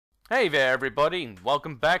Hey there everybody, and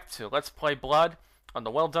welcome back to Let's Play Blood on the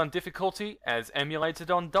Well Done difficulty as emulated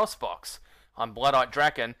on Dosbox. I'm Bloodite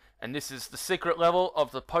Draken, and this is the secret level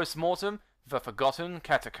of the post-mortem, the Forgotten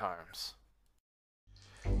Catacombs.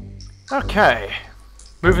 Okay,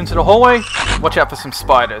 move into the hallway, watch out for some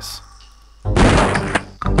spiders. And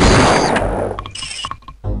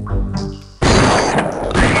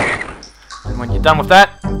when you're done with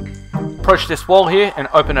that, approach this wall here and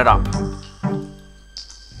open it up.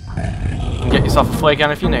 Get yourself a flare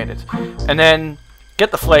gun if you need it. And then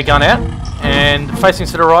get the flare gun out and facing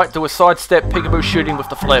to the right do a sidestep peekaboo shooting with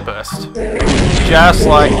the flare burst. Just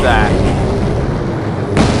like that.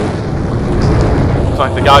 Looks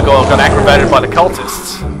like the gargoyle got aggravated by the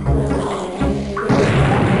cultists.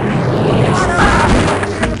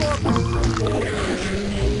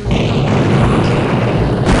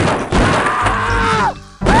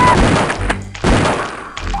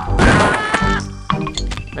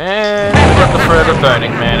 And we're at the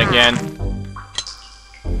Burning Man again.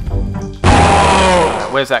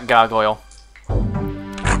 Where's that gargoyle?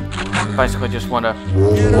 Basically just want to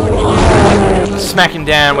smack him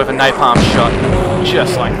down with a napalm shot.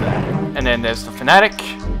 Just like that. And then there's the fanatic.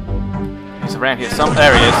 He's around here somewhere.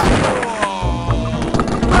 There he is.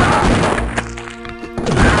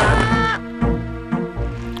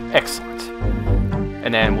 Excellent.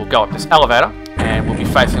 And then we'll go up this elevator. And we'll be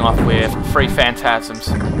facing off with 3 phantasms.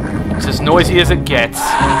 It's as noisy as it gets. I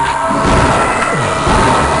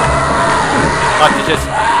like to just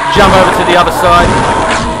jump over to the other side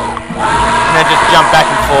and then just jump back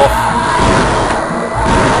and forth.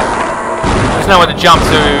 There's nowhere to jump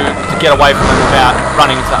to get away from them without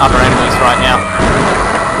running into other enemies right now.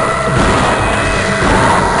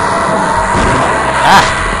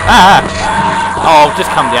 Oh, just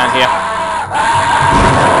come down here.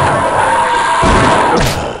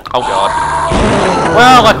 Oh god.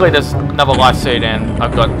 Well, luckily there's another life seed and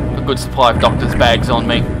I've got a good supply of doctor's bags on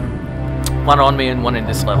me. One on me and one in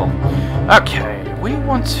this level. Okay, we're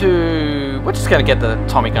just going to get the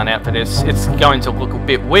Tommy gun out for this. It's going to look a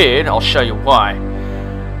bit weird, I'll show you why.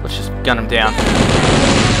 Let's just gun him down.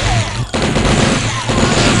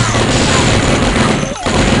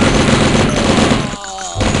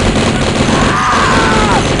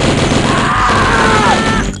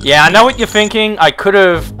 Yeah, I know what you're thinking. I could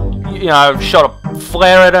have, you know, shot a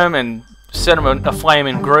flare at him and set him aflame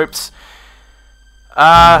in groups.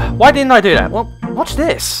 Why didn't I do that? Well, watch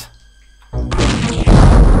this.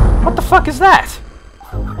 What the fuck is that?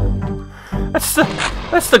 That's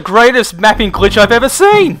the greatest mapping glitch I've ever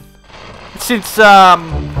seen since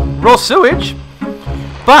raw sewage.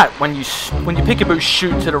 But when you peekaboo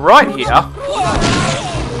shoot to the right here,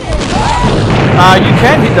 you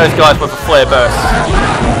can hit those guys with a flare burst.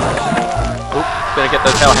 Oop, better get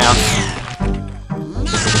those hellhounds.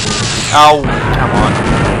 Oh, come on.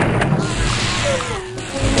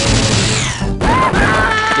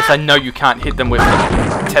 Yes, I know you can't hit them with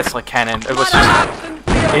the Tesla cannon. It was just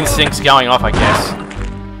instincts going off, I guess.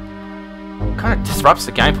 Kind of disrupts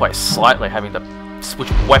the gameplay slightly, having to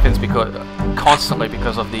switch weapons constantly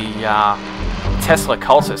because of the Tesla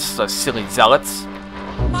cultists, those silly zealots.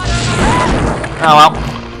 Oh well.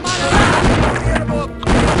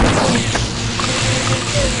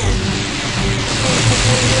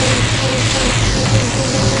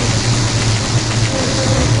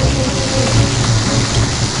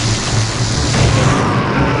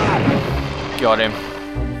 Got him.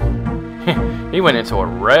 He went into a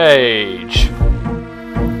rage.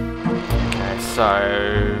 Okay, so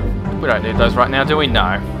we don't need those right now, do we?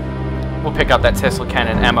 No. We'll pick up that Tesla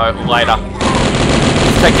cannon ammo later.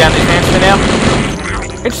 Take down these hamster now.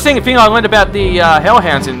 Interesting thing I learned about the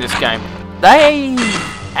hellhounds in this game. They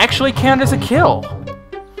actually count as a kill.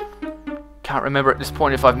 Can't remember at this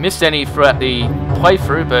point if I've missed any throughout the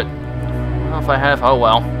playthrough, but well, if I have, oh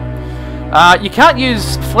well. You can't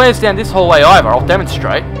use flares down this hallway either. I'll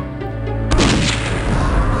demonstrate.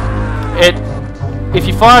 If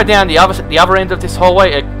you fire down the other end of this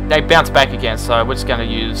hallway, they bounce back again. So we're just going to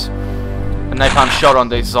use a napalm shot on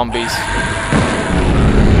these zombies.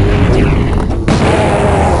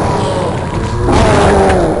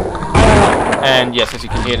 And yes, as you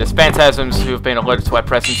can hear, there's phantasms who have been alerted to our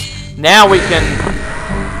presence. Now we can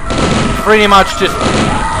pretty much just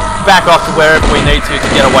back off to wherever we need to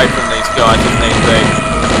get away from these guys if need be.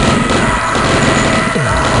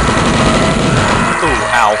 Ooh,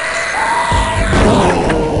 ow.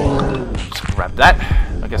 Just grab that.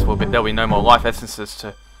 I guess there'll be no more life essences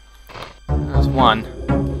to... There's one.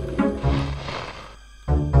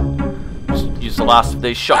 Just use the last of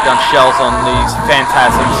these shotgun shells on these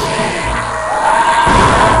phantasms.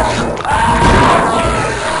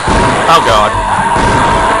 Oh god.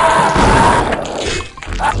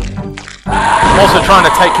 I'm also trying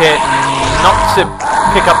to take care not to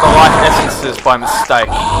pick up the life essences by mistake.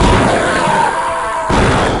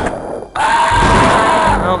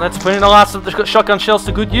 Well, that's putting the last of the shotgun shells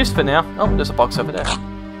to good use for now. Oh, there's a box over there.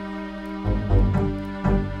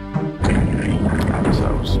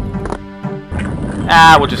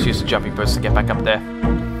 We'll just use the jumping boots to get back up there.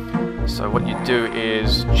 So what you do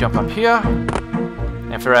is jump up here,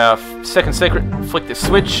 and for our second secret, flick this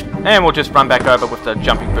switch, and we'll just run back over with the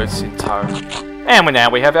jumping boots in tow. And now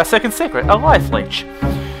we have our second secret, a life leech.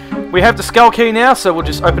 We have the skull key now, so we'll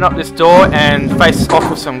just open up this door and face off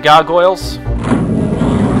with some gargoyles.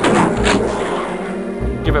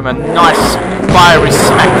 Give him a nice fiery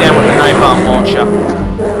smackdown with the napalm launcher.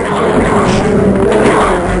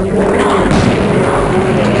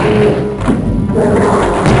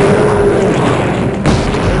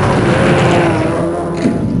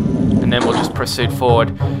 And then we'll just proceed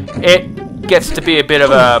forward. It gets to be a bit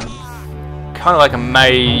of a kind of like a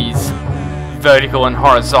maze, vertical and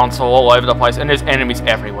horizontal all over the place, and there's enemies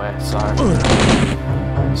everywhere, so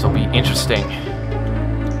this will be interesting.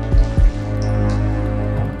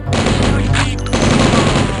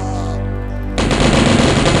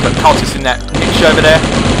 Got cultists in that niche over there.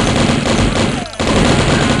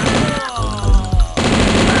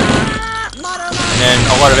 And then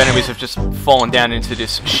a lot of enemies have just fallen down into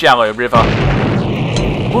this shallow river.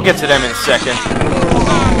 We'll get to them in a second.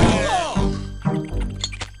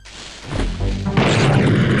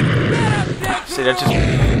 See, they just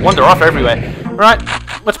wander off everywhere. Right,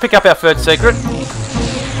 let's pick up our third secret.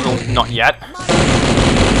 Well, not yet.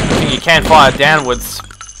 I think you can fire downwards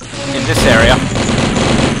in this area.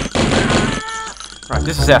 Right,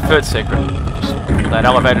 this is our third secret. Just pull that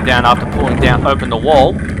elevator down after pulling down, open the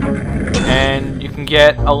wall, and you can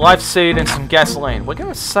get a life seed and some gasoline. We're going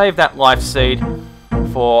to save that life seed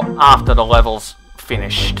for after the level's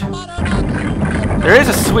finished. There is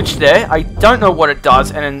a switch there. I don't know what it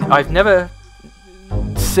does, and I've never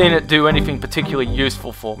seen it do anything particularly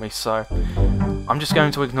useful for me, so I'm just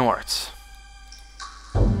going to ignore it.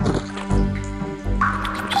 So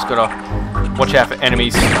we just gotta watch out for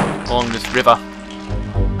enemies along this river.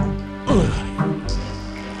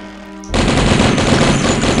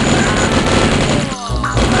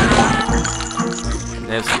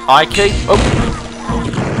 There's the eye key. Oh.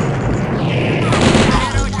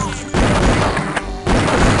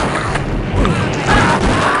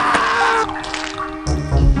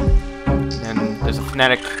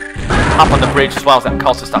 Fanatic up on the bridge, as well as that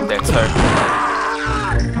cultist up there too.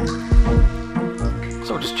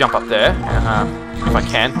 So we'll just jump up there, if I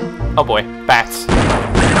can. Oh boy, bats.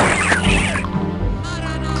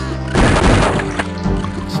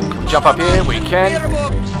 So we can jump up here, we can.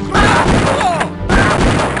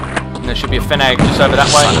 And there should be a fanatic just over that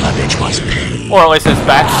way. Or at least there's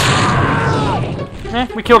bats.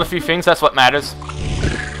 We killed a few things, that's what matters.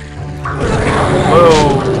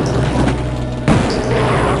 Whoa.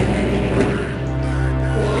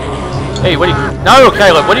 Hey, what are you... No,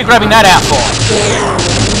 Caleb, what are you grabbing that out for?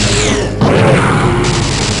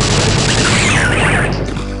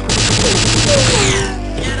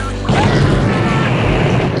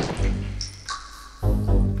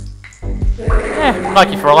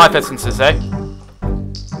 Lucky for a life essences, eh?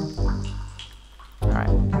 Alright.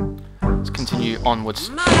 Let's continue onwards.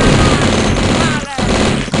 Now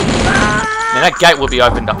that gate will be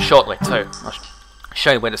opened up shortly, too. I'll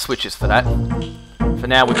show you where the switch is for that. For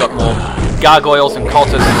now, we've got more gargoyles and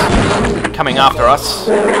cultists coming after us.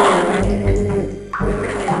 We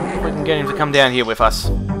can get him to come down here with us.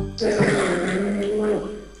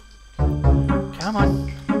 Come on.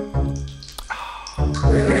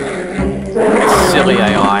 Silly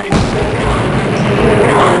AI.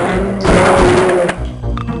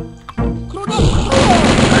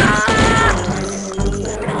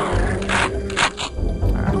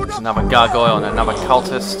 Alright, there's another gargoyle and another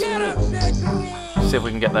cultist. See if we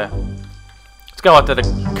can get there. Let's go after the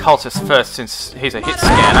cultist first, since he's a hit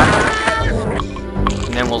scanner,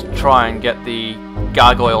 and then we'll try and get the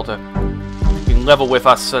gargoyle to be level with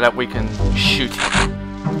us so that we can shoot him.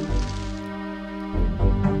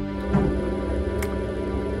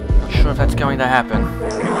 Not sure if that's going to happen.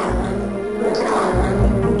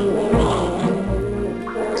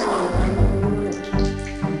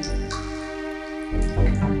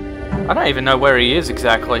 I don't even know where he is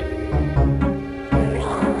exactly.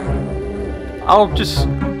 I'll just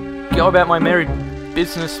go about my merry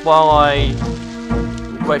business while I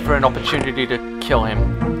wait for an opportunity to kill him.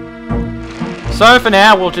 So for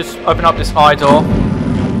now, we'll just open up this eye door.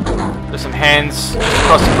 There's some hands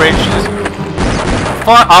across the bridge, just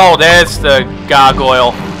Oh, there's the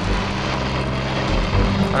gargoyle.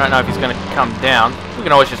 I don't know if he's going to come down. We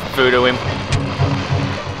can always just voodoo him.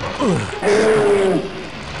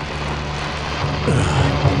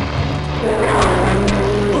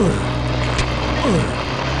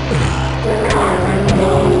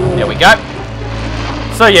 There we go.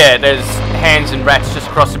 So yeah, there's hands and rats just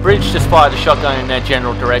across the bridge. Just fire the shotgun in their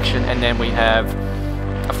general direction, and then we have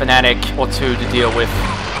a fanatic or two to deal with.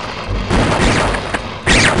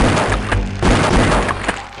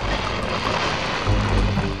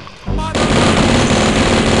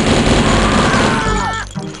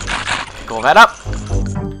 Pick all that up.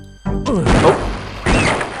 Oh.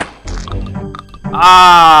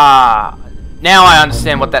 Ah! Now I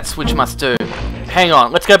understand what that switch must do. Hang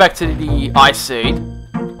on, let's go back to the ice seed.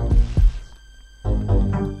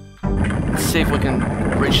 Let's see if we can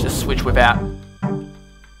reach the switch without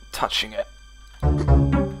touching it.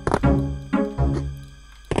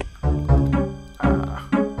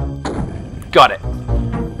 Got it.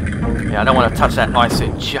 Yeah, I don't want to touch that ice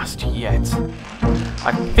seed just yet.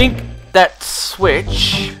 I think that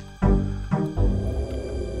switch,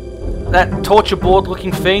 that torture board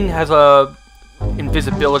looking thing, has a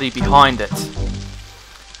invisibility behind it.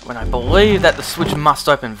 When I believe that the switch must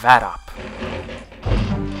open that up.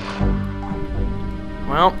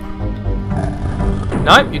 Well,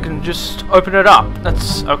 no, you can just open it up.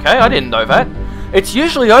 That's okay, I didn't know that. It's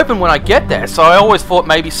usually open when I get there, so I always thought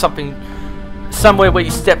maybe something, somewhere where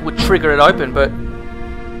you step would trigger it open, but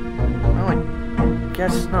well, I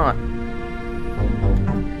guess not.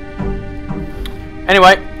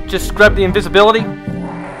 Anyway, just grab the invisibility,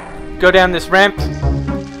 go down this ramp,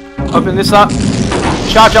 open this up,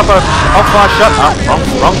 charge up a off-fire shot.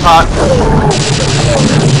 Wrong part.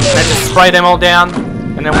 And just spray them all down,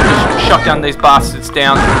 and then we'll just shotgun these bastards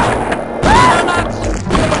down.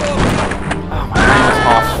 Oh, my aim is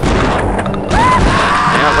off.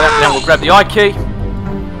 Now we'll grab the eye key,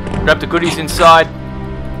 grab the goodies inside,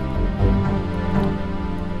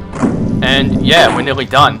 and yeah, we're nearly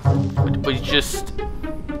done. We just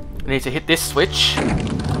need to hit this switch.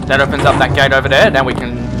 That opens up that gate over there. Now we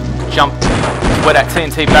can jump where that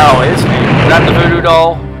TNT barrel is, and grab the voodoo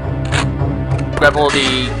doll, grab all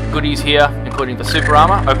the goodies here, including the super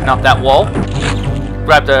armor, open up that wall,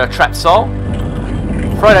 grab the trap soul,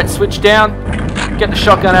 throw that switch down, get the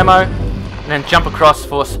shotgun ammo, and then jump across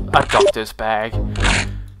for a doctor's bag.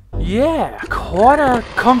 Yeah, quite a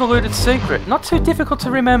convoluted secret. Not too difficult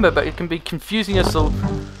to remember, but it can be confusing as to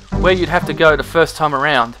where you'd have to go the first time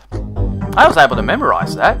around. I was able to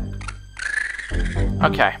memorize that.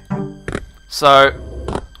 Okay. So,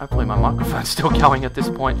 hopefully my microphone's still going at this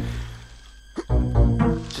point.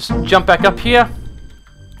 Just jump back up here,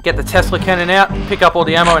 get the Tesla cannon out, pick up all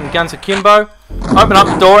the ammo and guns akimbo, open up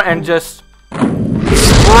the door and just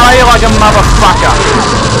spray like a motherfucker.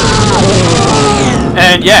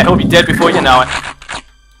 And yeah, he'll be dead before you know it.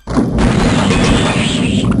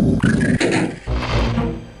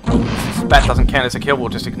 If that doesn't count as a kill, we'll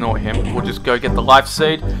just ignore him. We'll just go get the life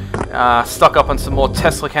seed, stock up on some more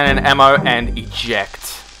Tesla cannon ammo, and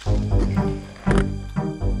eject.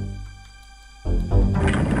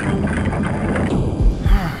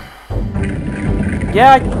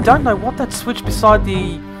 Yeah, I don't know what that switch beside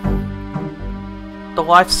the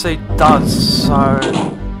life seed does, so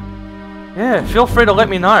yeah, feel free to let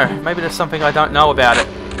me know. Maybe there's something I don't know about it.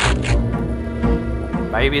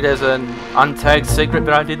 Maybe there's an untagged secret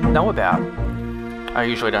that I didn't know about. I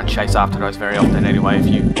usually don't chase after those very often anyway, if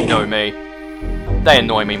you know me. They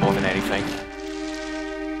annoy me more than anything.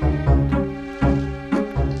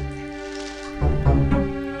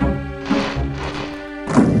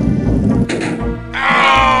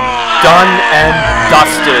 Done and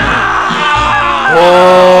dusted.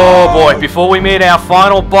 Oh boy, before we meet our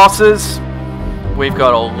final bosses, we've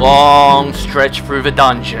got a long stretch through the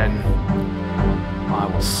dungeon. I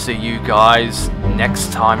will see you guys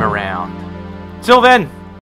next time around. Till then,